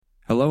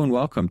Hello and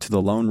welcome to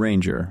The Lone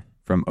Ranger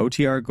from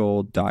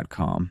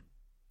OTRGold.com.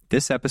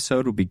 This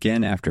episode will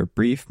begin after a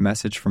brief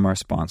message from our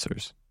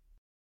sponsors.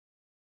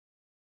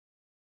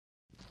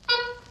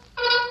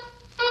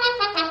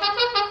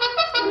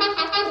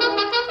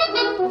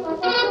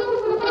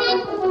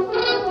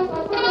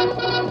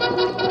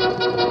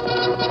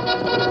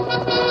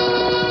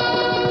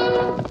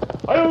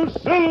 I'll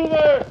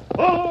Silver!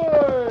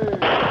 Ahoy!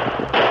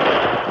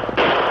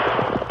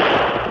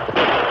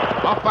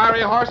 A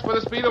fiery horse with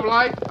the speed of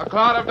light, a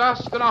cloud of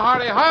dust, and a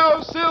hearty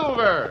Hi-Yo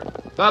Silver,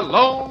 the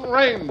Lone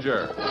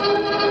Ranger.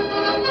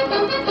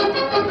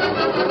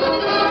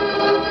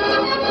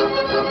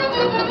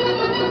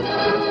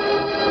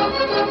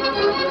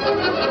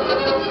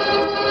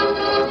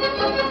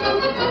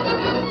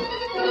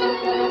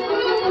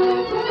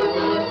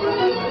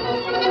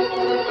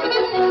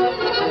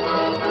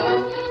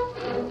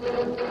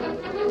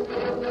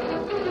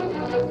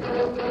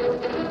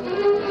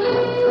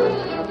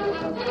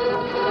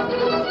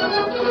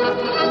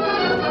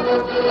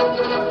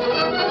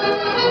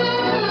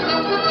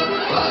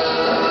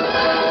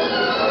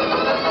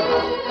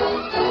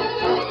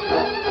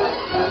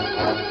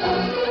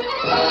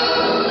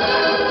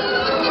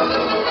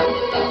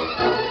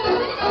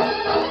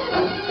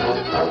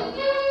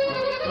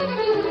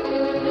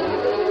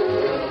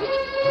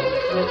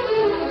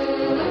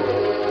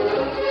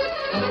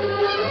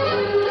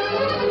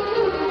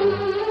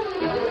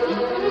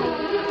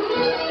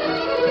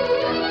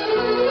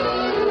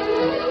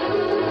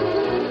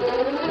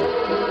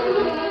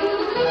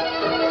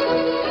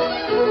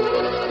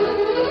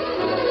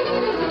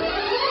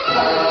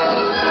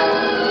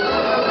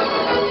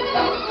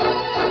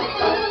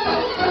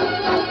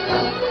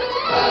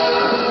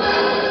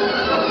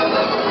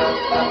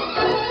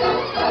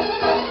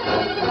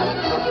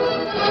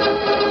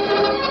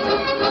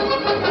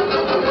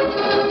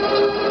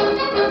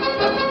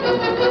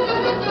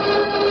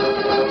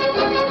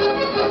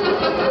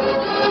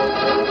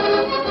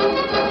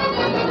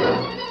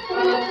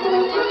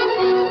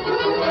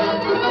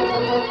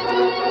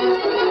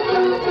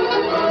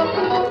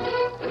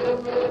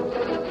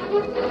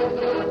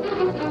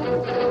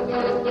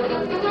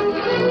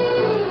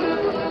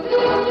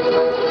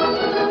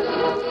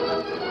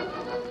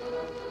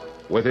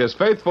 With his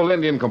faithful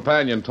Indian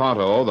companion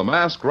Tonto, the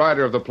masked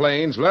rider of the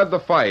plains led the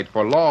fight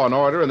for law and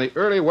order in the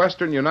early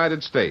western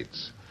United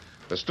States.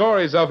 The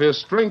stories of his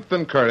strength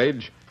and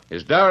courage,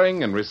 his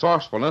daring and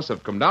resourcefulness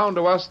have come down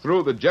to us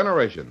through the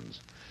generations.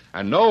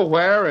 And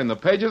nowhere in the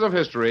pages of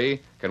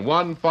history can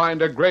one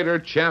find a greater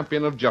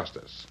champion of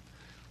justice.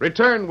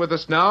 Return with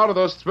us now to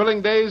those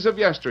thrilling days of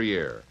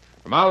yesteryear.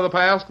 From out of the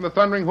past and the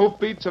thundering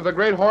hoofbeats of the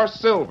great horse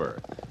Silver,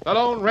 the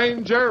Lone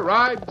Ranger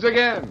rides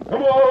again.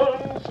 Come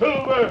on,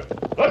 Silver!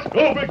 Let's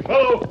go, big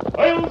fellow!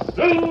 I'll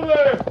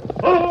Silver!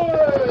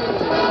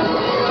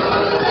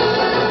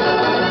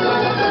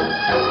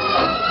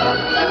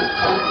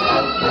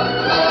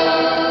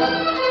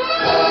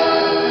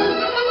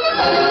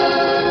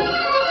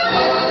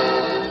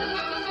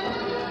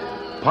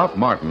 Pop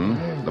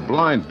Martin, the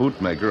blind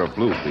bootmaker of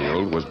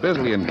Bluefield, was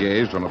busily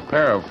engaged on a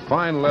pair of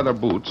fine leather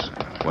boots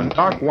when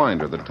Doc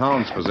Winder, the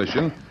town's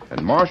physician,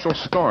 and Marshal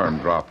Storm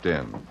dropped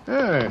in.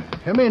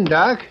 Come in,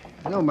 Doc.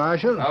 Hello,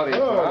 Marshal. Howdy,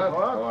 Pop.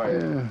 How are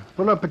you?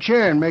 Pull up a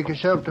chair and make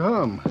yourself to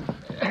home.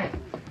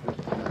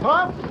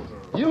 Pop,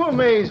 you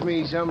amaze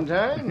me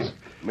sometimes.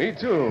 Me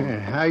too.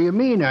 How you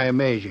mean I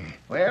amaze you?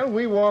 Well,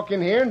 we walk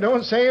in here and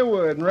don't say a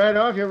word, and right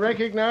off you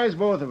recognize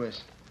both of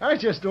us. I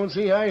just don't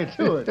see how you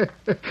do it.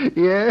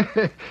 Yeah,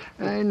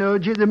 I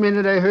knowed you the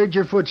minute I heard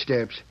your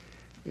footsteps.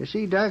 You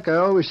see, Doc, I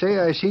always say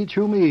I see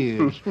through my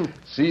ears.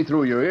 See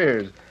through your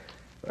ears.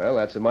 Well,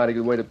 that's a mighty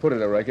good way to put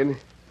it, I reckon.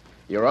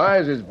 Your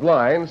eyes is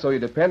blind, so you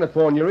depend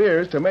upon your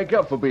ears to make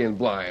up for being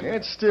blind.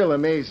 It still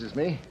amazes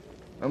me.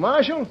 Now,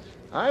 Marshal,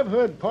 I've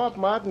heard Pop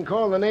Martin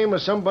call the name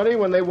of somebody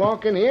when they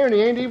walk in here, and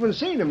he ain't even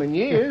seen him in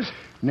years.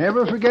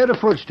 Never forget a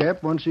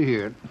footstep once you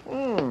hear it.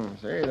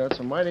 Say, that's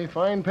a mighty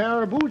fine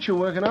pair of boots you're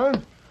working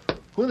on.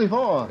 Who are they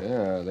for?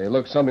 Yeah, they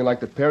look something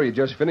like the pair you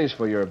just finished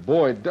for your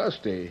boy,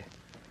 Dusty.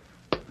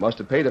 Must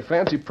have paid a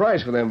fancy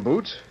price for them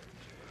boots.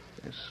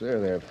 Yes, sir,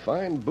 they're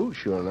fine boots,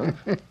 sure enough.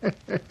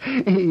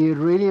 You'd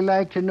really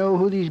like to know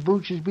who these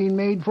boots is being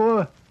made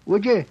for,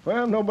 would you?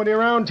 Well, nobody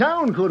around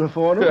town could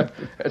afford them.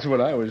 That's what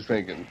I was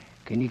thinking.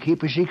 Can you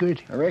keep a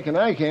secret? I reckon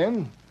I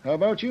can. How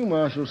about you,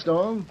 Marshal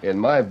Storm? In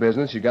my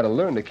business, you got to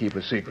learn to keep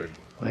a secret.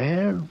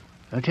 Well,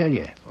 I'll tell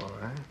you. All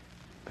right.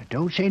 But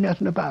don't say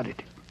nothing about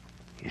it.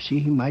 You see,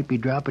 he might be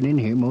dropping in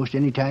here most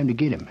any time to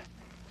get him.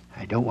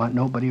 I don't want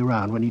nobody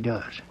around when he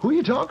does. Who are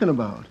you talking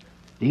about?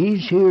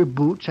 These here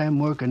boots I'm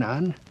working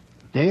on,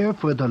 they're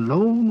for the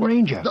Lone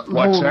Ranger.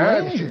 What's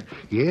that? Ranger?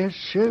 Yes,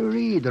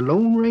 sirree, the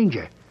Lone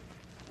Ranger.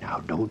 Now,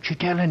 don't you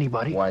tell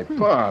anybody. Why,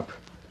 Pop,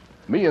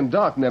 me and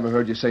Doc never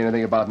heard you say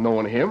anything about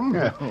knowing him.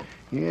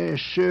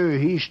 Yes, sir,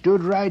 he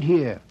stood right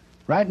here,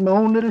 right in my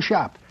own little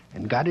shop,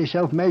 and got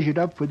himself measured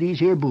up for these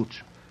here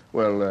boots.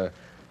 Well,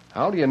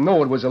 how do you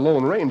know it was a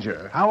Lone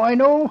Ranger? How I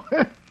know?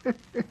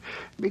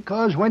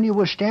 Because when you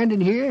was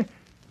standing here,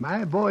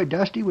 My boy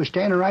Dusty was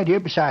standing right here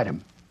beside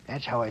him.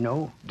 That's how I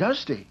know.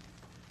 Dusty?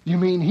 You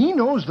mean he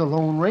knows the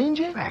Lone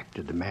Ranger? Fact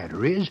of the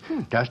matter is,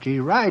 Dusty's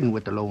riding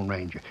with the Lone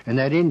Ranger, and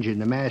that Injun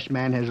the masked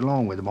man has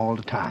along with him all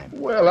the time.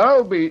 Well,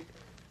 I'll be...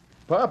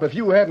 Pop, if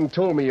you hadn't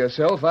told me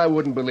yourself, I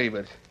wouldn't believe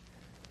it.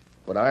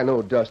 But I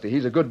know Dusty.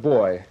 He's a good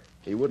boy.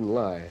 He wouldn't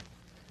lie.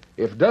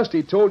 If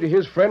Dusty told you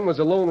his friend was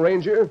a Lone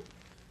Ranger,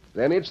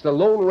 then it's the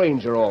Lone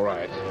Ranger, all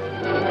right.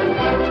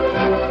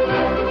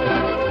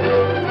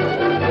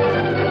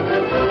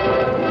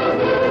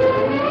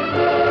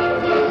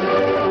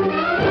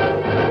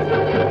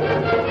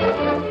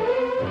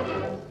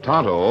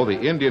 Tonto, the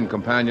Indian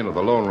companion of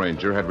the Lone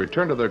Ranger, had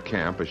returned to their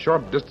camp a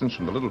short distance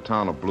from the little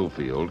town of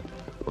Bluefield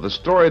with a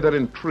story that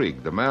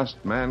intrigued the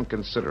masked man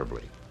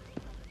considerably.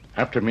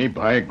 After me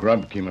buy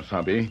grub,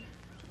 Kimasabi,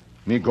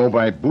 me go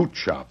by boot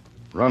shop,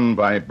 run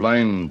by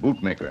blind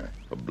bootmaker.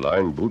 A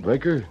blind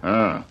bootmaker?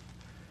 Ah.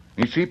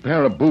 Me see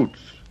pair of boots.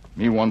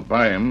 Me want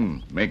buy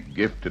 'em, make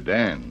gift to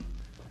Dan.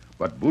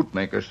 But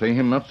bootmaker say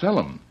him not sell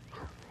 'em.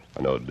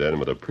 I know Dan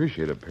would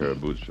appreciate a pair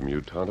of boots from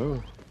you,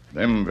 Tonto.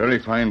 Them very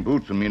fine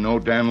boots, and me know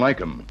Dan like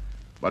 'em.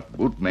 But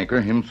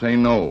bootmaker, him say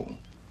no.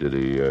 Did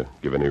he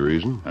give any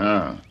reason?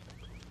 Ah.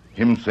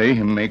 Him say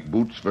him make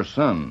boots for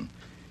son.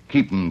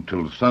 Keep 'em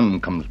till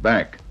son comes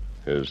back.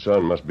 His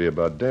son must be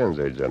about Dan's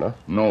age, then, huh?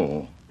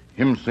 No.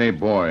 Him say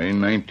boy,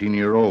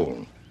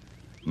 19-year-old.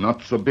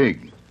 Not so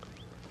big.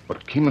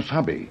 But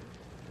Kimasabi,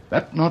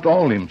 that not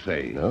all him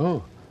say.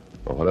 No?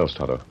 Well, what else,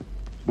 Tonto?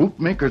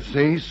 Bootmaker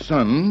say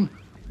son,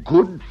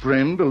 good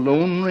friend a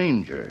Lone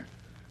Ranger.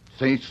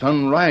 Say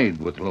son ride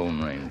with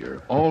Lone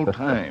Ranger all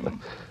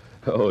time.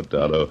 Oh,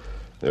 Tonto,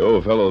 the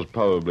old fellow's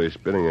probably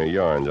spinning a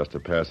yarn just to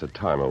pass the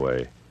time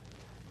away.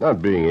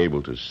 Not being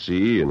able to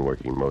see and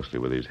working mostly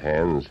with his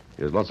hands,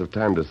 he has lots of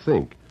time to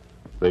think.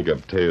 Think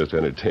up tales to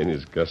entertain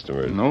his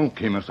customers. No,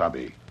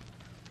 Kimasabi.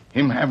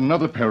 Him have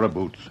another pair of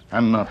boots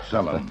and not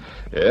sell 'em.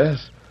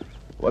 Yes?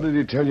 What did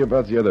he tell you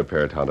about the other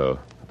pair, Tonto?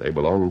 They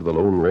belong to the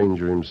Lone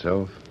Ranger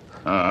himself?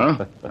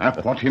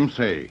 That's what him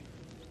say.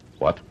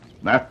 What?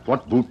 That's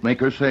what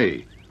bootmaker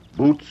say.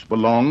 Boots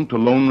belong to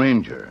Lone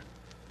Ranger.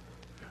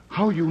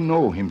 How you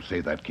know him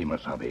say that,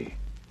 Kimasabi?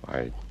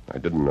 I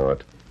didn't know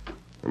it.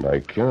 And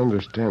I can't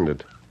understand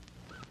it.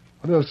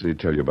 What else did he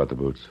tell you about the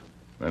boots?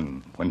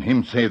 And when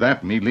him say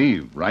that, me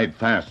leave. Ride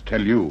fast,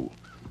 tell you.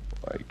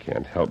 I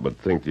can't help but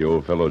think the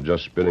old fellow's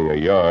just spinning a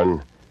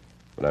yarn.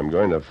 But I'm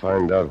going to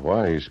find out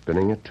why he's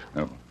spinning it.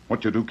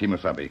 What you do,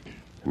 Kimasabi?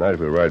 Tonight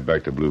we'll ride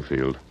back to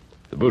Bluefield.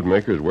 The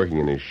bootmaker is working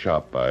in his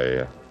shop.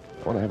 I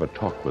want to have a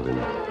talk with him.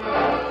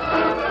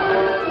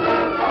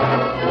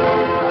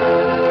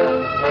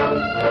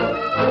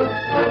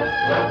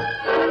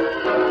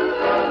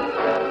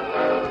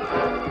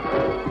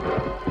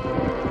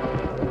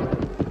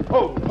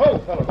 Ho,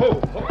 fella,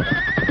 ho.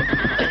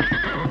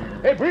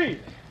 Hey, breathe.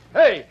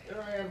 Hey.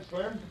 Here I am,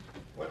 Slim.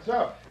 What's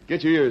up?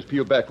 Get your ears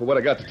peeled back for what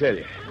I got to tell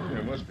you.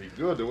 It must be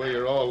good the way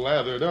you're all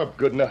lathered up.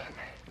 Good nothing.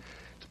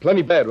 It's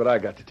plenty bad what I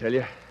got to tell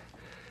you.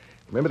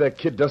 Remember that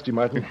kid, Dusty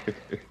Martin?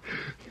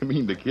 You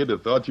mean the kid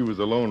that thought you was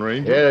a Lone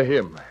Ranger? Yeah,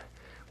 him.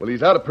 Well,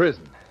 he's out of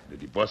prison.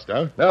 Did he bust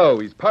out? No,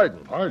 he's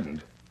pardoned.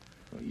 Pardoned?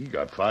 Well, he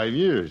got 5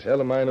 years. A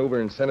hell of mine over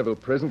in Centerville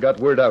prison got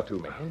word out to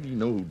me. How do you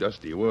know who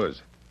Dusty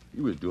was?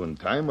 He was doing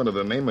time under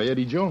the name of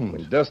Eddie Jones.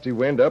 When Dusty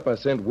went up, I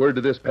sent word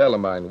to this pal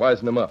of mine,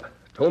 wising him up.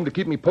 Told him to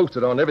keep me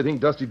posted on everything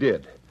Dusty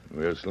did.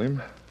 Well,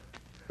 Slim,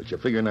 what you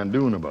figuring on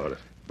doing about it?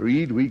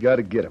 Breed, we got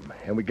to get him.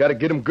 And we got to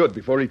get him good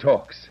before he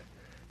talks.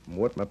 From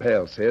what my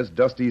pal says,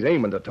 Dusty's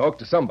aiming to talk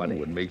to somebody.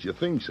 What makes you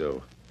think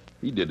so?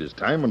 He did his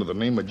time under the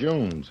name of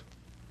Jones.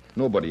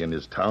 Nobody in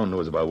this town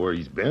knows about where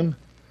he's been.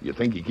 You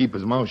think he'd keep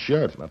his mouth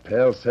shut? My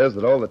pal says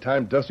that all the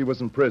time Dusty was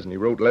in prison, he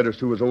wrote letters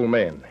to his old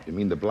man. You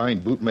mean the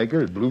blind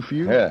bootmaker at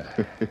Bluefield?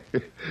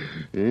 Yeah.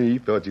 Yeah, he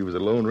thought you was a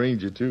Lone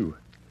Ranger, too.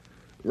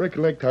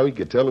 Recollect how he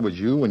could tell it was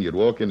you when you'd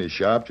walk in his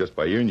shop just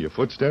by hearing your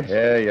footsteps?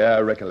 Yeah,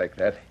 I recollect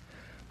that.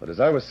 But as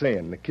I was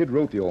saying, the kid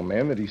wrote the old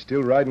man that he's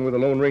still riding with a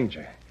Lone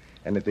Ranger.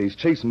 And that they's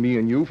chasing me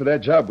and you for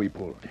that job we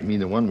pulled. You mean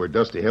the one where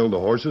Dusty held the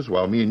horses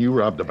while me and you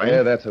robbed the bank?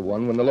 Yeah, that's the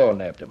one when the law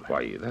nabbed him.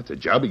 Why, that's a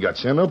job he got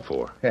sent up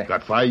for.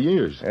 Got 5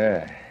 years.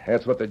 Yeah,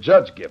 that's what the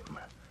judge gave him.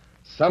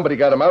 Somebody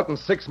got him out in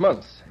 6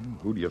 months.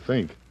 Who do you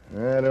think?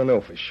 I don't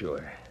know for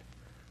sure.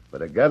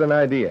 But I got an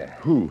idea.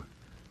 Who?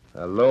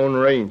 A Lone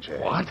Ranger.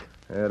 What?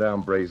 That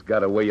hombre's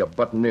got a way of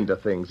butting into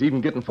things, even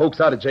getting folks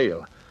out of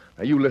jail.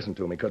 Now, you listen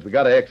to me, because we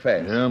got to act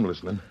fast. Yeah, I'm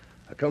listening.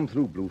 I come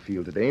through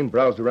Bluefield today and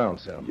browsed around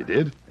some. You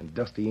did? And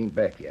Dusty ain't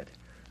back yet.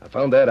 I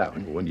found that out.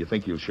 When do you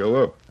think he'll show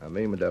up? I'm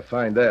aiming to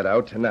find that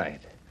out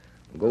tonight.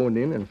 I'm going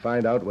in and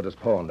find out what his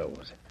paw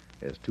knows.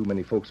 There's too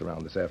many folks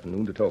around this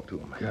afternoon to talk to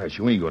him. Gosh,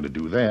 you ain't going to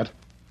do that.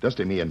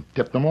 Dusty may have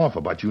tipped them off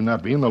about you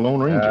not being the Lone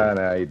Ranger.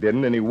 No, he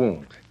didn't, and he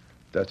won't.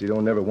 Dusty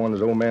don't never want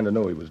his old man to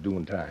know he was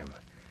doing time.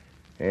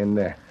 And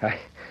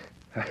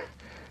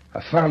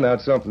I found out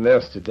something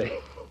else today.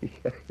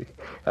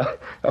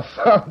 I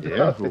found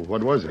out... Well,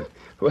 what was it?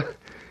 Well,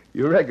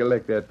 You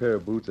recollect that pair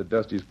of boots that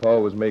Dusty's pa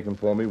was making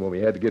for me when we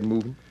had to get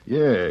moving?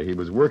 Yeah, he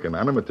was working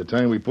on them at the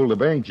time we pulled the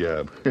bank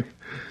job.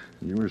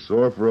 You were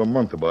sore for a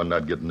month about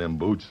not getting them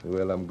boots.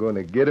 Well, I'm going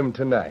to get 'em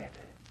tonight.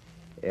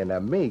 And I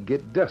may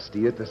get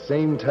Dusty at the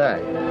same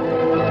time.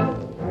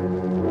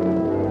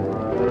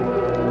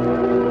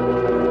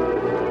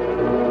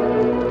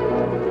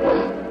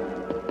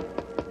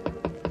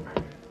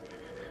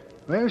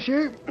 Well,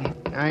 sir,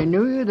 I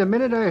knew you the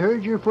minute I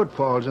heard your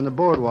footfalls on the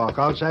boardwalk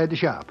outside the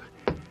shop.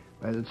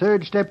 By the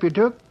third step you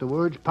took, the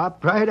words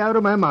popped right out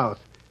of my mouth.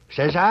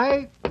 Says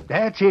I,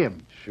 that's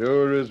him.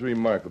 Sure is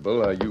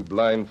remarkable how you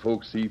blind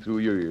folks see through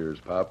your ears,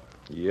 Pop.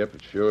 Yep,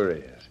 it sure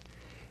is.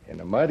 And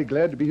I'm mighty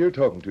glad to be here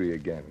talking to you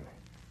again.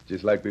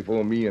 Just like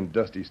before me and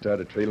Dusty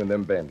started trailing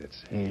them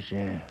bandits. Is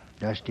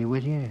Dusty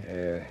with you?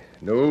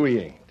 No, he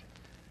ain't.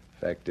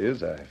 Fact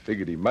is, I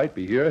figured he might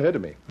be here ahead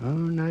of me. Oh,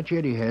 not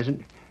yet he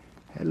hasn't.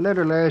 Had a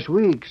letter last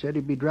week. Said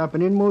he'd be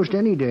dropping in most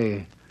any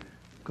day.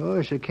 Of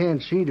course, I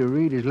can't see to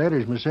read his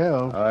letters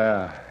myself. Oh,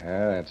 yeah,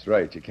 that's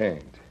right, you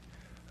can't.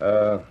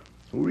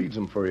 Who reads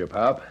them for you,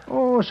 Pop?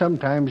 Oh,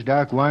 sometimes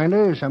Doc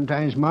Winder,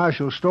 sometimes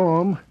Marshal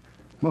Storm.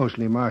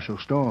 Mostly Marshal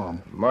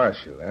Storm.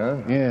 Marshal, huh?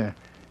 Yeah.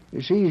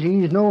 You see,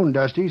 he's known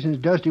Dusty since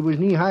Dusty was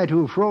knee-high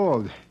to a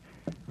frog.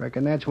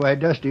 Reckon that's why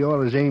Dusty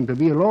always aimed to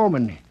be a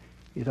lawman.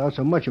 He thought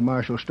so much of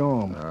Marshal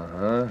Storm.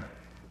 Uh-huh.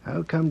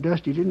 How come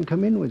Dusty didn't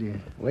come in with you?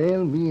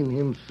 Well, me and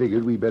him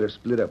figured we better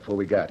split up before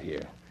we got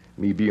here.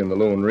 Me being the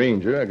Lone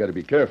Ranger, I got to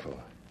be careful.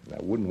 And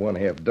I wouldn't want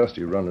to have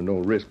Dusty running no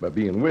risk by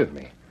being with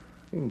me,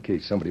 in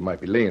case somebody might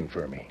be laying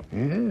for me.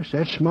 Yes,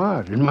 that's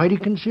smart and mighty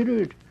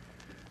considerate.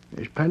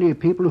 There's plenty of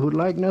people who'd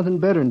like nothing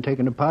better than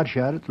taking a pot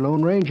shot at the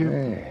Lone Ranger.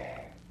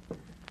 Hey,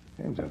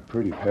 there's a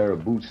pretty pair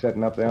of boots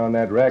sitting up there on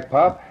that rack,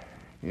 Pop.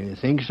 You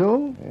think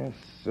so? Yes,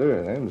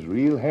 sir. Them's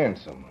real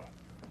handsome.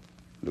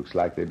 Looks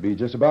like they'd be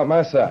just about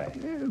my size.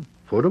 Yeah,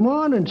 put 'em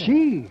on and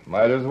see.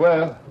 Might as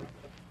well.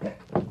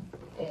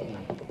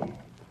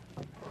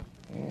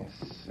 Yes,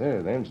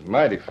 sir. Them's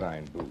mighty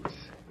fine boots.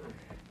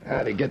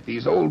 How to get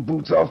these old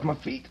boots off my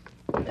feet?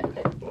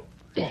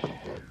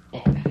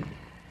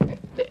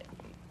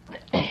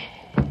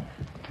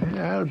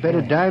 I'll bet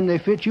a dime they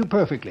fit you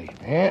perfectly.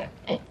 Yeah.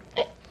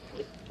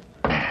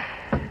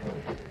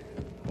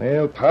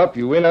 Well, Pop,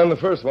 you win on the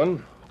first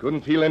one.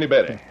 Couldn't feel any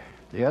better.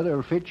 The other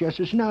will fit just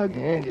as snug.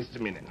 Yeah, just a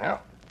minute now.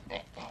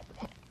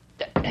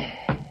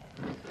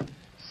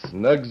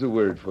 Snug's the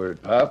word for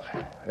it, Pop.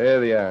 There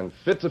they are, and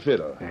fit's a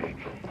fiddle.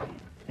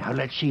 Now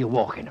let's see you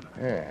walk in 'em.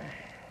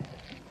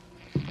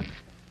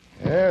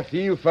 Yeah,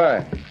 feel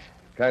fine.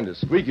 Kind of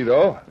squeaky,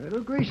 though.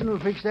 Little greasing will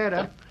fix that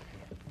up.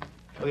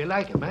 So you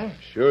like 'em, eh?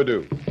 Sure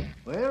do.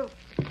 Well,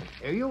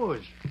 they're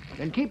yours.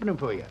 Been keeping 'em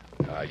for you.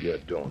 You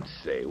don't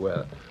say.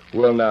 Well,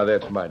 now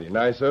that's mighty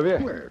nice of you.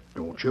 Well,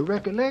 don't you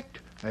recollect?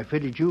 I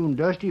fitted you and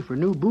Dusty for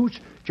new boots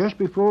just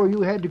before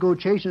you had to go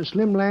chasing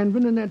Slim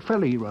Landvin and that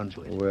fella he runs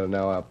with. Well,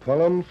 now, I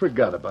plumb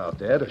forgot about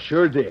that. I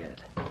sure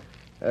did.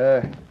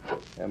 That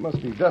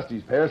must be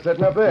Dusty's pair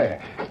sitting up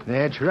there.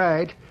 That's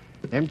right.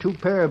 Them two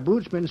pair of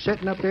boots been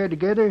sitting up there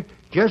together,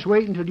 just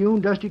waiting till you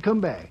and Dusty come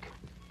back.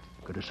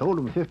 Could have sold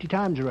 'em 50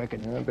 times, I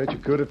reckon. I bet you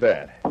could at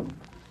that.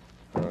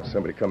 Oh,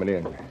 somebody coming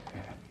in.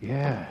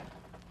 Yeah.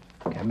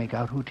 Can't make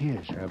out who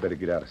 'tis. I better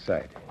get out of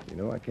sight. You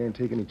know, I can't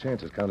take any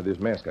chances counting this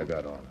mask I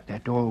got on.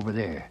 That door over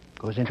there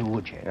goes into a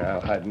woodshed. Yeah,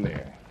 I'll hide in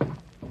there.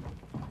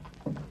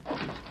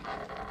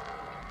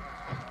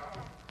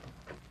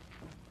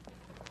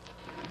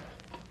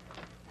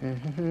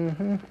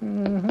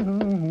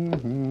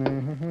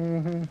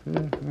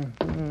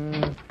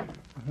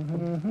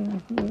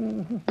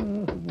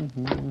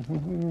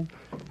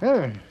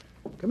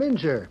 Come in,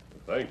 sir.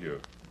 Thank you.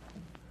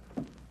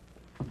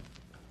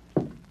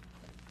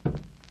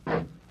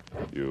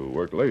 You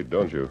work late,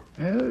 don't you?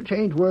 Well, it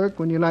ain't work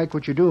when you like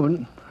what you're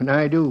doing, and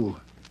I do.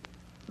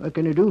 What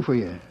can I do for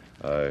you?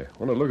 I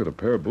want to look at a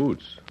pair of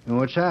boots. And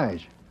what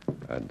size?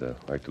 I'd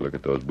like to look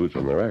at those boots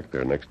on the rack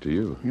there next to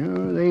you.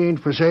 No, they ain't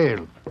for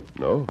sale.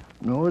 No?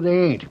 No, they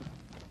ain't.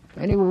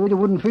 Anyway, they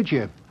wouldn't fit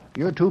you.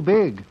 You're too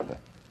big.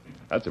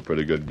 That's a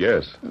pretty good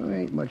guess. There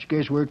ain't much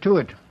guesswork to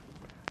it.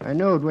 I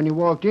knowed when you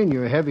walked in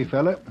you're a heavy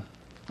fella.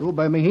 Go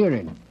by my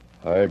hearing.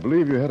 I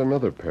believe you had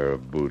another pair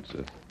of boots.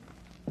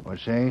 What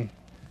say?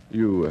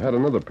 You had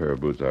another pair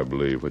of boots, I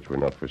believe, which were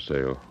not for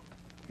sale.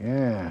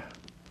 Yeah,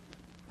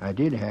 I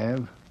did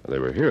have. They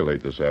were here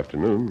late this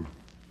afternoon.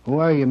 Who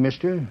are you,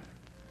 mister?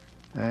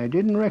 I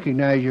didn't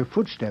recognize your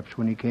footsteps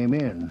when you came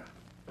in.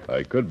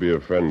 I could be a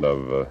friend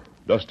of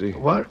Dusty.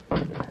 What?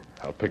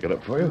 I'll pick it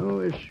up for you. Oh,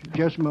 it's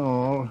just my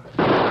all.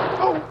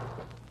 Oh!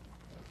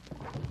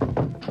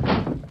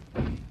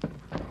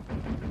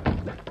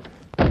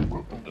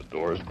 The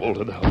door is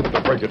bolted. I'll have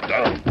to break it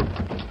down.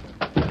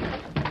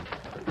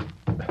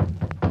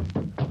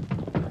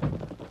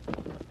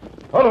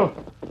 Hello.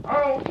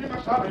 Oh,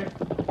 Kimasabi.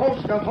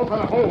 Oh, Scott,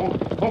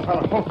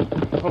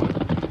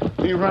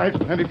 He right,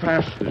 plenty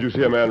fast. Did you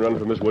see a man run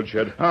from this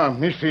woodshed?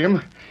 Me see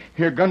him.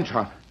 Hear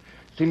gunshot.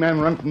 See man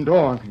run from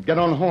door. Get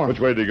on horse. Which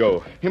way did he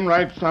go? Him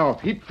ride south.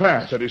 Heat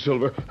fast. Steady,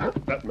 Silver.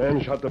 That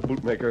man shot the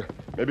bootmaker.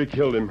 Maybe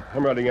killed him.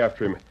 I'm riding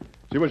after him.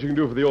 See what you can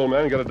do for the old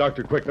man and get a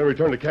doctor quick, then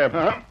return to camp.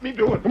 Me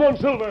do it. Come on,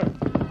 Silver.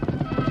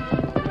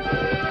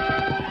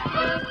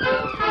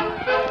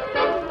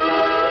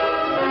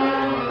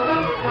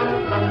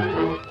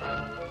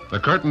 The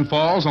curtain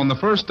falls on the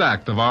first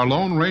act of our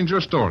Lone Ranger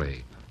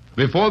story.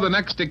 Before the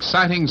next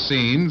exciting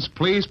scenes,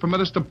 please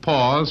permit us to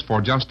pause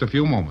for just a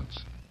few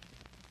moments.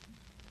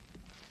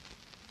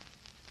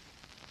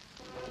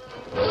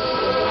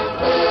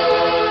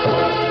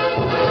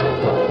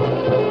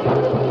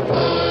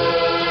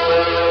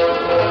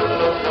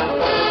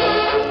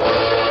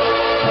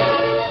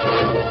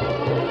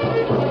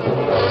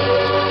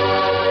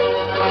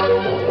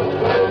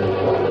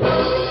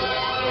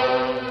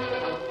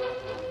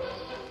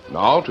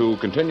 Now, to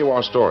continue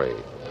our story.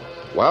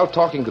 While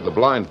talking to the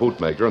blind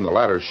bootmaker in the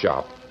latter's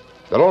shop,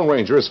 the Lone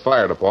Ranger is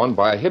fired upon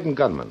by a hidden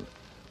gunman.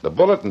 The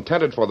bullet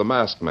intended for the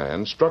masked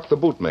man struck the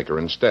bootmaker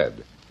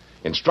instead.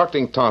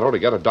 Instructing Tonto to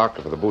get a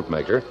doctor for the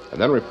bootmaker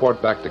and then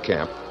report back to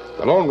camp,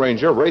 the Lone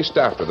Ranger raced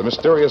after the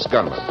mysterious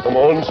gunman. Come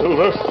on,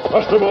 Silver.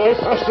 Faster, boy,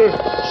 faster.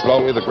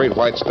 Slowly, the great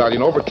white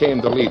stallion overcame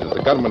the lead that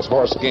the gunman's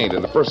horse gained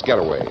in the first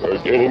getaway.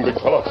 We're gaining, big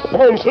fella.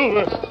 Come on,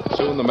 Silver.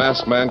 Soon the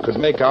masked man could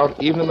make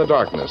out, even in the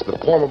darkness, the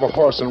form of a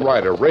horse and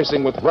rider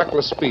racing with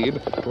reckless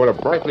speed toward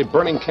a brightly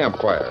burning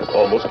campfire.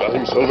 Almost got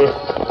him, Silver.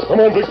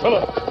 Come on, big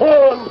fella. Come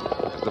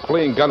on. As the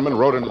fleeing gunman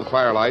rode into the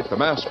firelight, the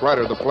masked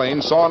rider of the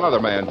plain saw another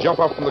man jump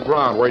up from the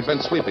ground where he'd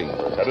been sleeping.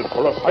 We're headed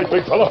for a fight,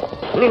 big fella.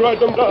 We'll ride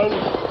them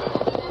down.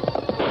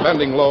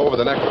 Bending low over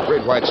the neck of the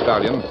great white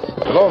stallion,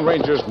 the Lone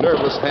Ranger's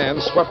nerveless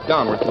hand swept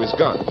downward to his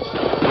guns.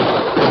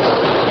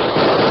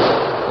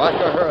 Like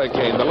a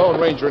hurricane, the Lone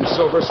Ranger and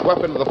Silver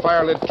swept into the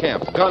firelit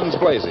camp, guns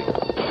blazing.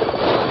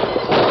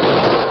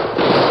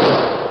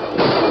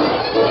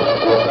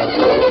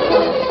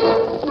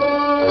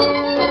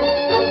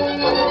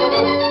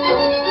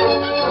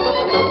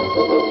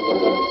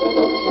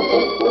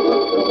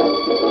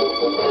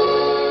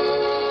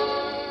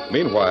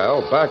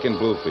 Meanwhile, back in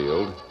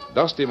Bluefield,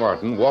 Dusty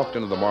Martin walked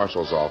into the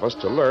marshal's office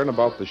to learn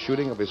about the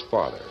shooting of his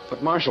father.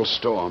 But, Marshal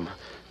Storm,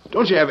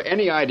 don't you have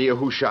any idea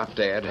who shot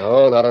Dad?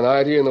 Oh, not an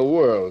idea in the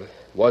world.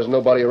 Wasn't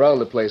nobody around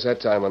the place that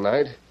time of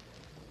night.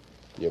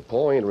 Your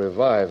pa ain't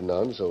revived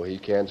none, so he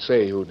can't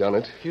say who done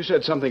it. You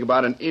said something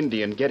about an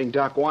Indian getting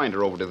Doc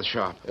Winder over to the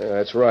shop. Yeah,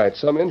 that's right.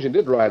 Some Injun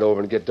did ride over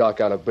and get Doc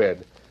out of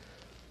bed.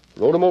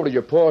 Rode him over to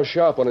your pa's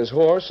shop on his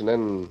horse and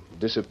then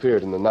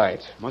disappeared in the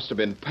night. Must have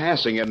been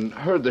passing and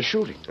heard the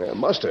shooting. Yeah,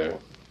 must have.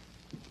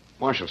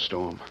 Marshal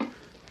Storm,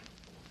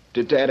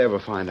 did Dad ever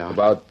find out?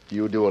 About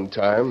you doing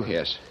time?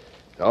 Yes.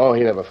 Oh,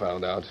 he never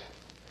found out.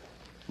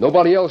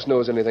 Nobody else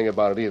knows anything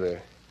about it either.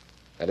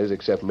 That is,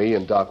 except me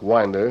and Doc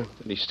Winder.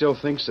 And he still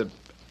thinks that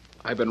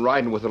I've been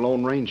riding with the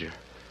Lone Ranger.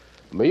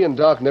 Me and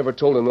Doc never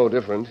told him no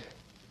different.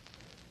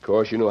 Of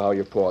course, you know how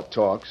your pa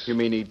talks. You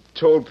mean he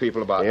told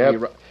people about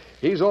me?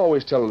 He's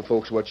always telling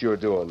folks what you're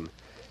doing.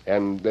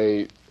 And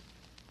they...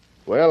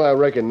 Well, I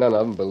reckon none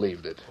of them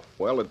believed it.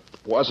 Well, it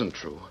wasn't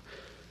true.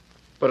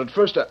 But at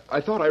first,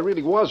 I thought I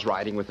really was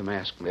riding with the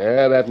masked man.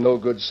 Yeah, that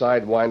no-good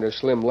sidewinder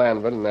Slim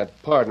Lanvin and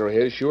that partner of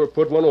his sure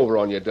put one over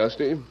on you,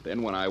 Dusty.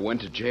 Then when I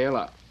went to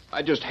jail,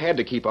 I just had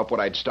to keep up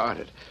what I'd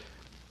started.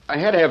 I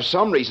had to have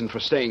some reason for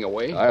staying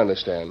away. I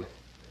understand.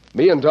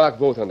 Me and Doc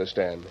both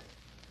understand.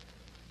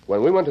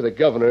 When we went to the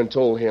governor and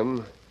told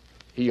him,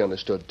 he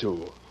understood,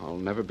 too. I'll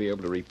never be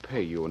able to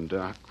repay you and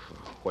Doc for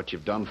what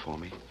you've done for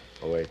me.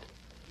 Oh, wait.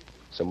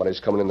 Somebody's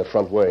coming in the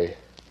front way.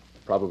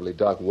 Probably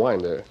Doc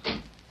Winder.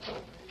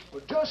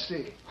 Well,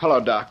 Dusty.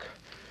 Hello, Doc.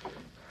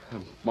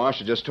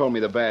 Marcia just told me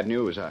the bad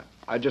news.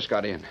 I just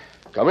got in.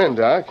 Come in,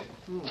 Doc.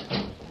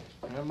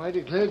 I'm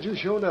mighty glad you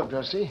showed up,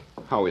 Dusty.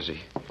 How is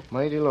he?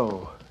 Mighty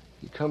low.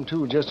 He come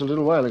to just a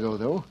little while ago,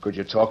 though. Could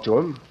you talk to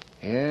him?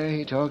 Yeah,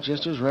 he talked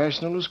just as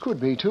rational as could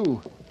be,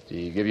 too. Did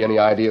he give you any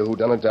idea who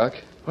done it, Doc?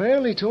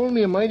 Well, he told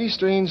me a mighty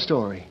strange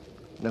story.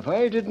 And if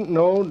I didn't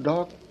know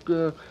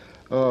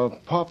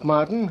Pop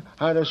Martin,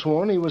 I'd have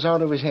sworn he was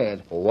out of his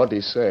head. Well, what'd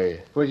he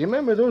say? Well, you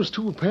remember those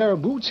 2 pair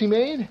of boots he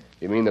made?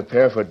 You mean the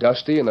pair for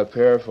Dusty and the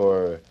pair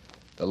for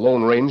the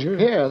Lone Ranger?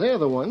 Yeah, they're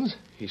the ones.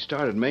 He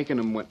started making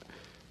them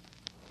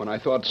when I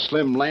thought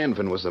Slim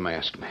Lanvin was the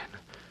masked man.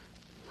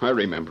 I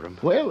remember him.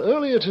 Well,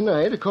 earlier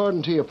tonight,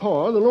 according to your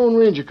pa, the Lone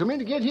Ranger come in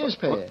to get his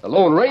pair. What? The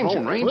Lone Ranger?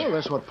 Lone Ranger? Well,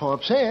 that's what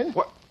Pop said.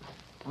 What?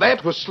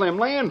 That was Slim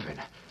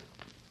Lanvin.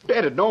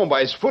 Dad had known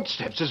by his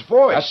footsteps, his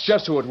voice. That's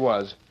just who it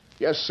was.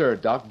 Yes, sir,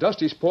 Doc.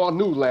 Dusty's pa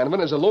knew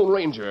Lanvin as a Lone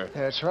Ranger.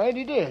 That's right,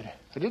 he did.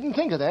 I didn't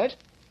think of that.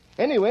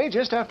 Anyway,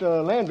 just after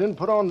Lanvin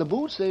put on the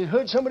boots, they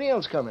heard somebody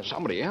else coming.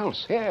 Somebody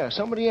else? Yeah,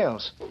 somebody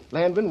else.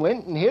 Lanvin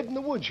went and hid in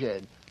the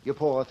woodshed. Your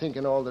pa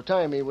thinking all the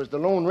time he was the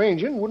Lone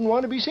Ranger and wouldn't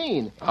want to be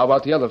seen. How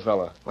about the other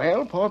fella?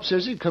 Well, Pop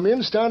says he'd come in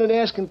and started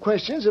asking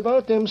questions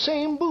about them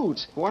same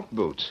boots. What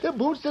boots? The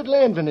boots that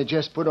Lanvin had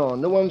just put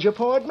on, the ones your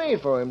pa had made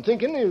for him,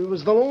 thinking he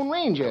was the Lone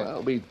Ranger.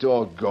 I'll be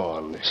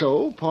doggone.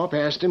 So Pop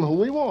asked him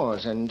who he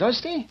was, and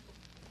Dusty,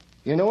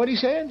 you know what he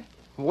said?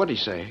 What'd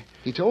he say?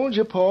 He told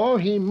your pa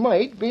he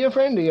might be a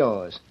friend of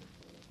yours.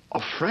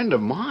 A friend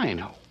of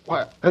mine?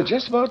 Why?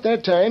 Just about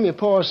that time, your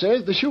pa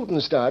says the shooting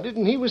started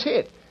and he was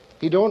hit.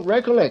 He don't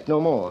recollect no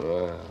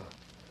more.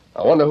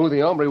 I wonder who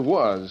the hombre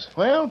was.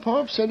 Well,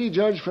 Pop said he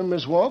judged from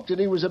his walk that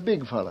he was a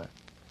big fella.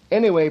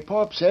 Anyway,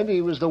 Pop said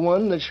he was the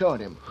one that shot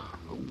him.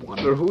 I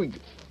wonder who he...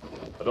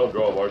 Now, don't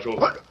go, Marshal.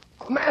 What?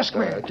 Masked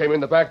man. Came in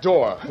the back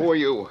door. Who are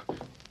you?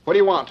 What do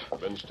you want? I've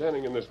been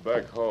standing in this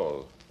back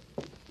hall.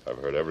 I've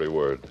heard every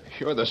word.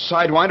 You're the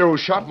sidewinder who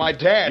shot my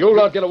dad. You'll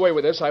not get away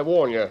with this, I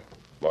warn you.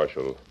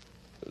 Marshal,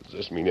 does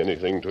this mean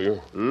anything to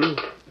you?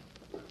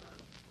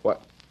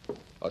 What?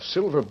 A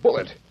silver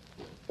bullet?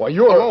 Why,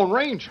 you're The Lone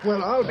Ranger.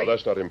 Well, I'll Now, be...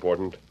 that's not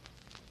important.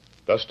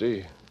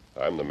 Dusty,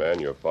 I'm the man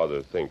your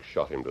father thinks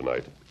shot him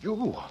tonight. You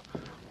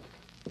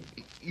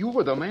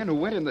were the man who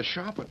went in the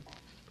shop and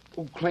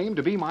who claimed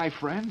to be my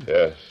friend?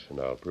 Yes, and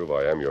I'll prove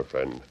I am your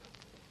friend.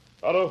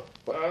 Otto,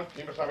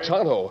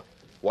 Tonto.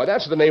 Why,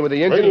 that's the name of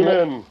the bring engine.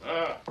 him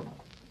in.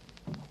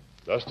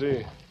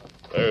 Dusty,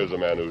 there's the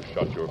man who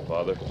shot your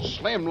father.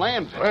 Slim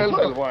Lanvin.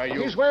 Well, why,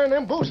 you... He's wearing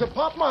them boots that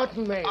Pop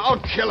Martin made. I'll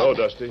kill Hello, him.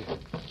 Dusty.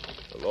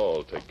 The law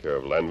will take care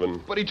of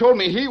Lanvin. But he told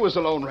me he was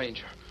the Lone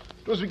Ranger.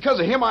 It was because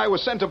of him I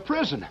was sent to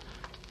prison.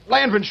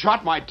 Lanvin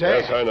shot my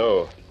dad. Yes, I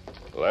know.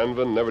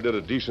 Lanvin never did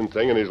a decent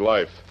thing in his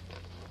life.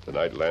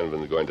 Tonight,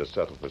 Lanvin's going to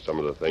settle for some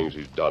of the things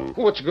he's done.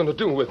 What you going to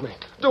do with me?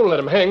 Don't let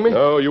him hang me.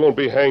 No, you won't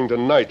be hanged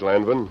tonight,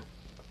 Lanvin.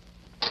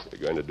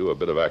 You're going to do a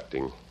bit of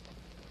acting.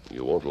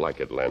 You won't like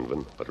it,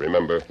 Lanvin. But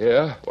remember,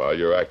 Yeah? while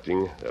you're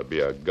acting, there'll be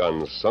a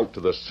gun sunk to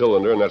the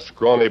cylinder in that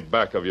scrawny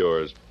back of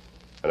yours.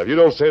 And if you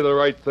don't say the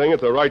right thing at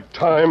the right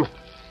time,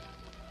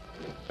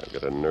 I've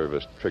got a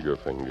nervous trigger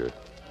finger.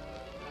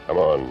 Come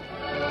on.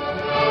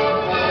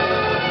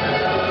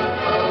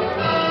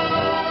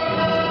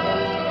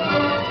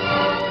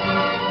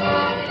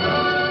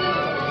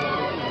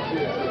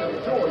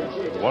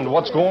 Wonder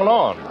what's going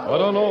on? I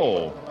don't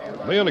know.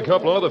 Me and a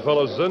couple of other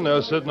fellows is in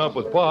there sitting up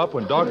with Pop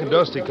when Doc and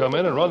Dusty come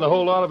in and run the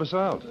whole lot of us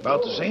out.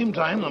 About the same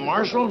time, the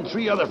marshal and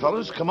 3 other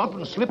fellas come up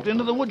and slipped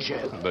into the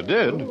woodshed. They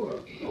did?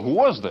 Who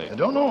was they? I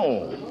don't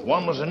know.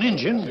 One was an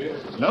Injun.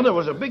 Another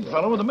was a big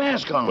fellow with a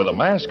mask on. With a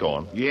mask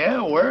on?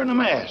 Yeah, wearing a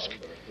mask.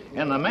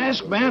 And the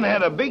masked man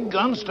had a big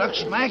gun stuck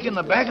smack in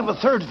the back of a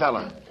third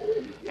fella.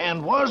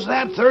 And was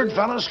that third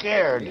fella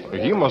scared?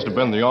 He must have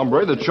been the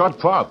hombre that shot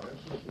Pop.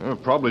 They're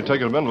probably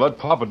taking him in to let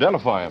Pop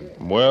identify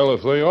him. Well,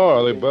 if they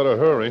are, they better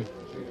hurry.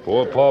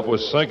 Poor Pop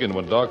was sinking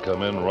when Doc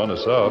come in and run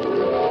us out.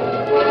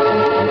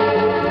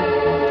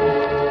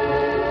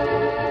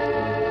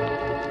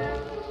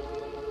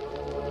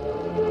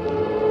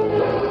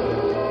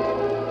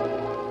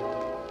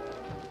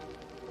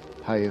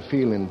 How you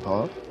feeling,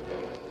 Pop?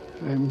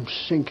 I'm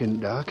sinking,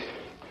 Doc.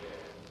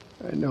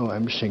 I know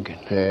I'm sinking.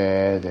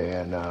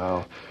 There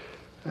now.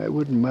 I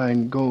wouldn't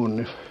mind going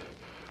if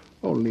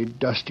only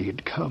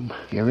Dusty'd come.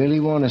 You really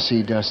want to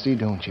see Dusty,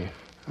 don't you?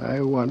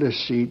 I want to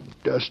see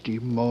Dusty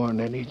more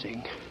than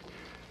anything.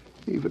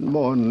 Even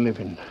more than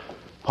living.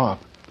 Pop,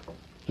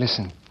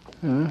 listen.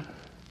 Huh?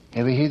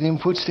 Ever hear them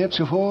footsteps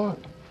before?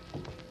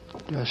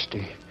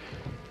 Dusty.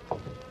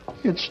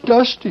 It's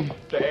Dusty.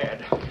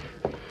 Dad.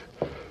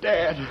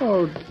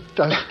 Oh,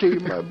 Dusty,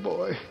 my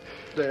boy.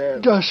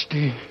 Dad.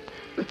 Dusty.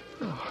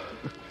 Oh.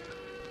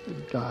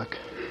 Doc,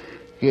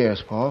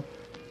 Yes, Pop.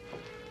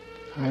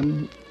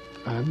 I'm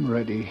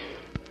ready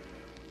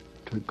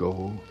to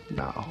go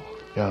now.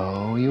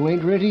 No, you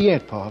ain't ready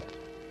yet, Pop.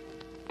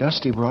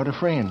 Dusty brought a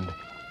friend.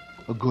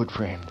 A good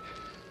friend.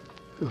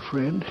 A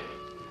friend?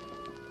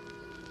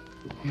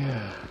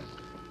 Yeah.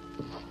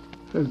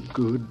 A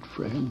good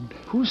friend.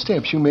 Whose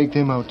steps you make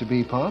them out to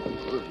be, Pop?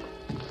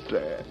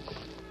 Dad.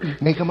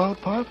 Make 'em out,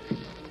 Pop?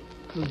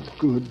 A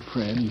good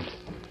friend.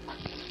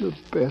 The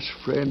best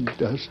friend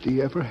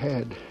Dusty ever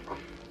had.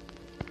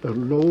 The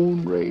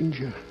Lone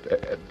Ranger.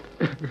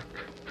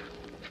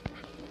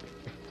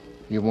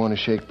 You want to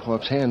shake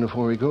Pop's hand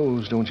before he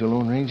goes, don't you,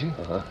 Lone Ranger?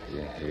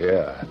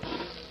 Yeah.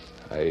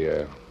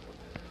 I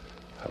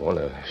want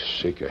to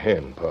shake your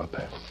hand, Pop,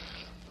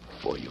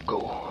 before you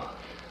go.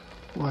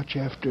 Watch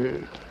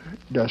after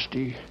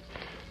Dusty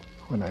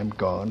when I'm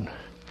gone.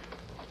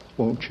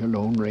 Won't you,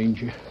 Lone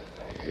Ranger?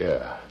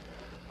 Yeah.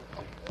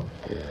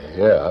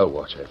 Yeah, I'll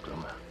watch after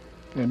him.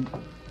 And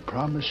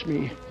promise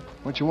me,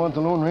 What you want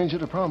the Lone Ranger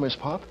to promise,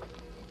 Pop?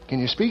 Can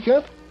you speak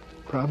up?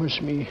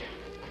 promise me,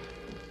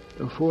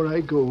 before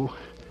I go,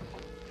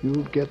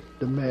 you'll get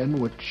the man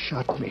what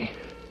shot me.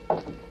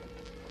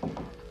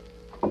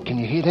 Can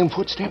you hear them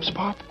footsteps,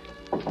 Pop?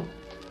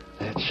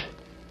 That's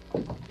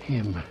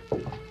him.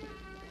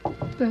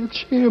 That's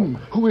him.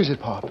 Who is it,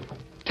 Pop?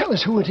 Tell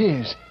us who it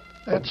is.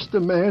 That's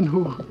the man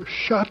who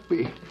shot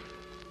me.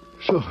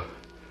 So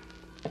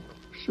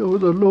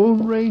the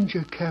Lone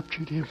Ranger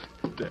captured him.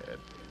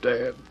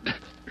 Dad.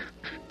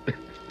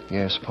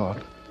 Yes, Pop.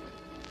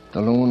 The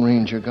Lone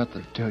Ranger got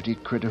the dirty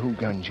critter who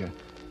gunned you.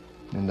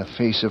 In the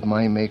face of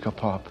my maker,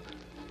 Pop,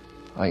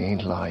 I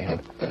ain't lying.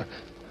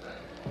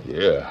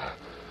 Yeah.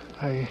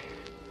 I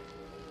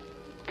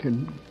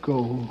can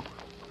go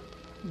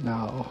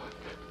now.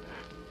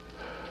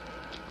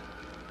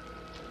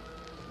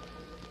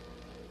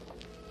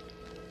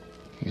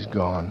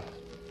 gone.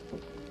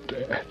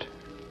 Dad.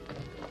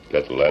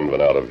 Get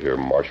Lanvin out of here,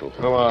 Marshal.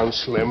 Come on,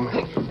 Slim.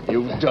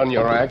 You've done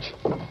your act.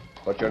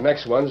 But your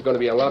next one's going to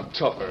be a lot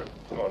tougher.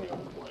 Come on, you.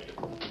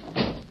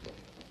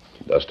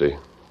 Dusty,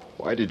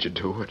 Why did you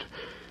do it?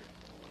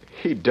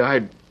 He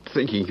died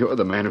thinking you're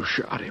the man who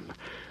shot him.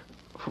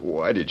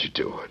 Why did you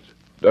do it?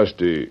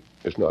 Dusty,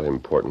 it's not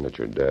important that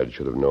your dad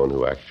should have known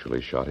who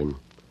actually shot him.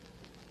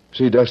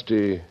 See,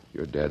 Dusty,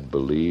 your dad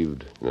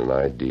believed in an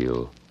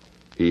ideal.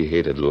 He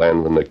hated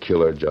Lanvin the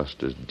killer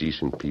just as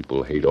decent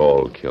people hate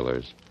all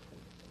killers.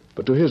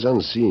 But to his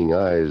unseeing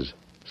eyes,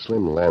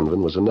 Slim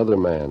Lanvin was another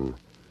man.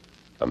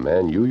 A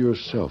man you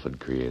yourself had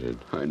created.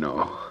 I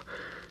know.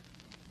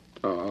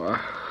 Oh, I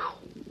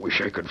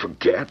wish I could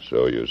forget.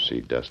 So you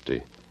see,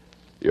 Dusty,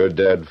 your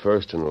dad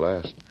first and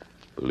last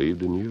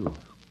believed in you.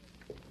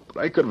 But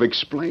I could have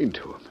explained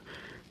to him.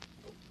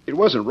 It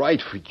wasn't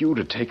right for you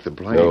to take the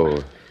blame. No,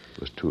 it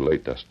was too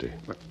late, Dusty.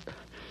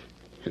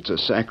 It's a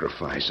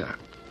sacrifice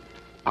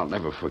I'll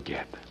never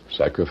forget.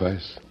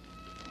 Sacrifice?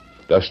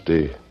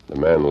 Dusty, the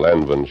man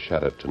Lanvin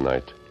shot at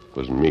tonight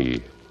was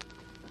me,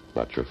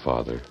 not your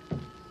father.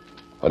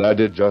 What I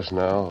did just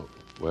now,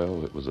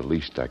 well, it was the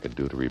least I could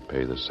do to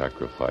repay the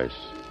sacrifice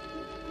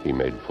he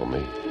made for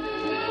me.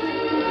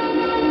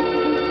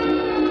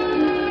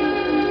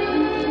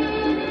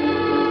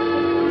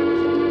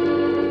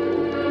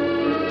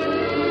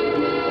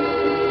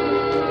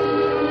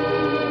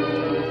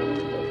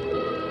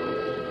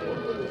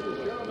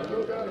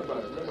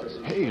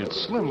 Hey,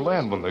 it's Slim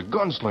Lanvin, the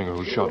gunslinger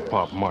who shot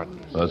Pop Martin.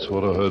 That's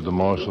what I heard the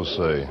marshal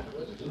say.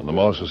 And the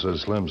marshal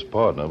says Slim's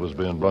partner was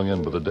being brung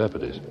in by the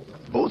deputies.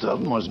 Both of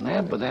them was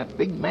nabbed by that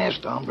big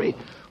masked hombre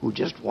who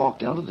just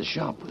walked out of the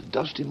shop with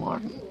Dusty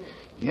Martin.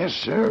 Yes,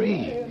 sir,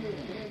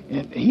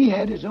 and he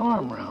had his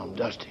arm around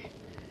Dusty.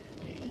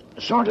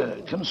 Sort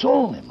of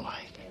consoling him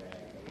like.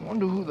 I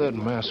wonder who that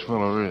masked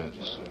fella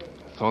is.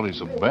 Thought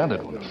he's a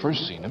bandit when I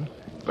first seen him.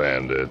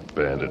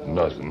 Bandit,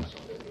 nothing.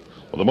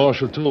 Well, the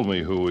marshal told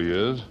me who he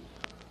is.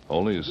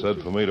 Only he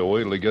said for me to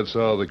wait till he gets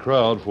out of the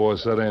crowd before I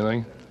said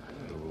anything.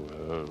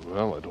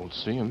 Well, I don't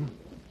see him.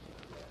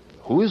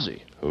 Who is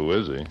he? Who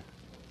is he?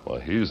 Well,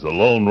 he's the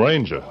Lone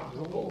Ranger.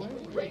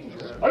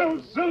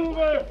 I'll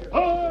Silver!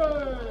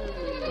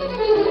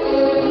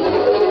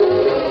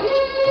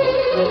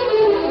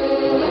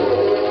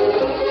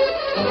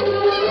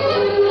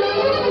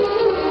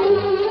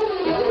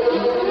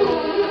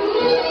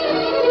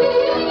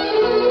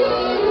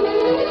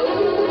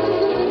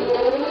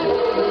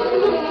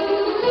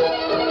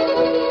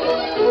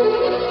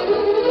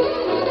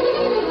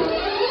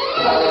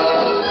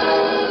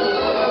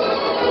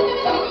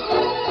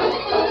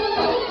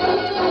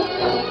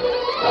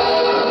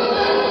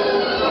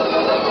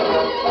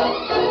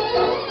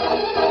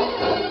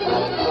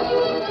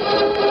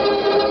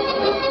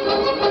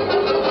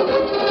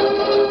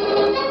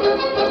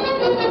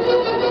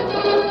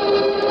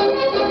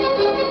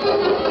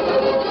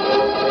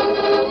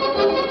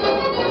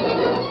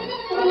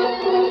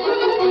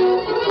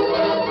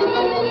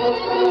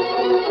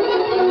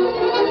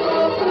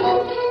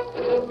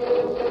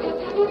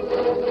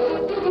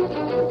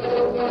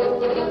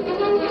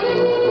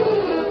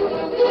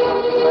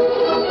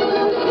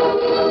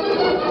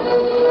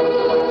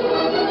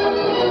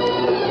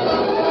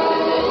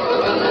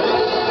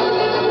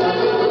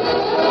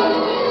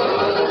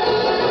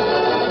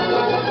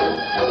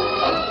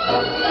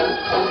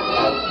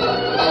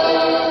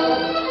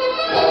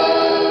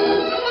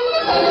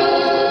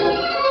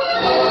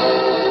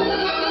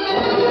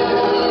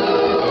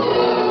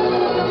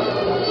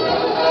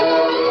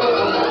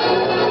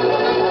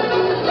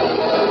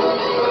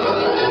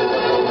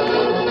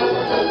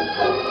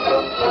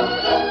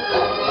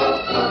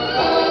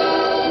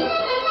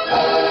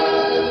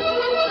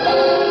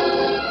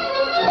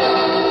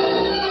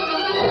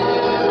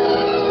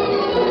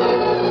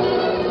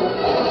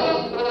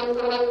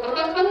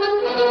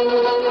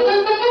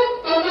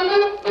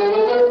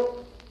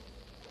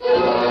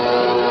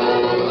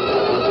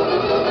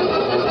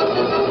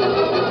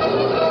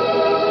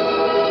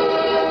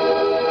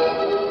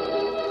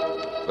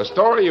 The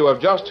story you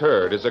have just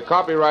heard is a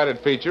copyrighted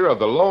feature of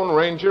the Lone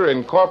Ranger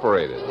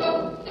Incorporated.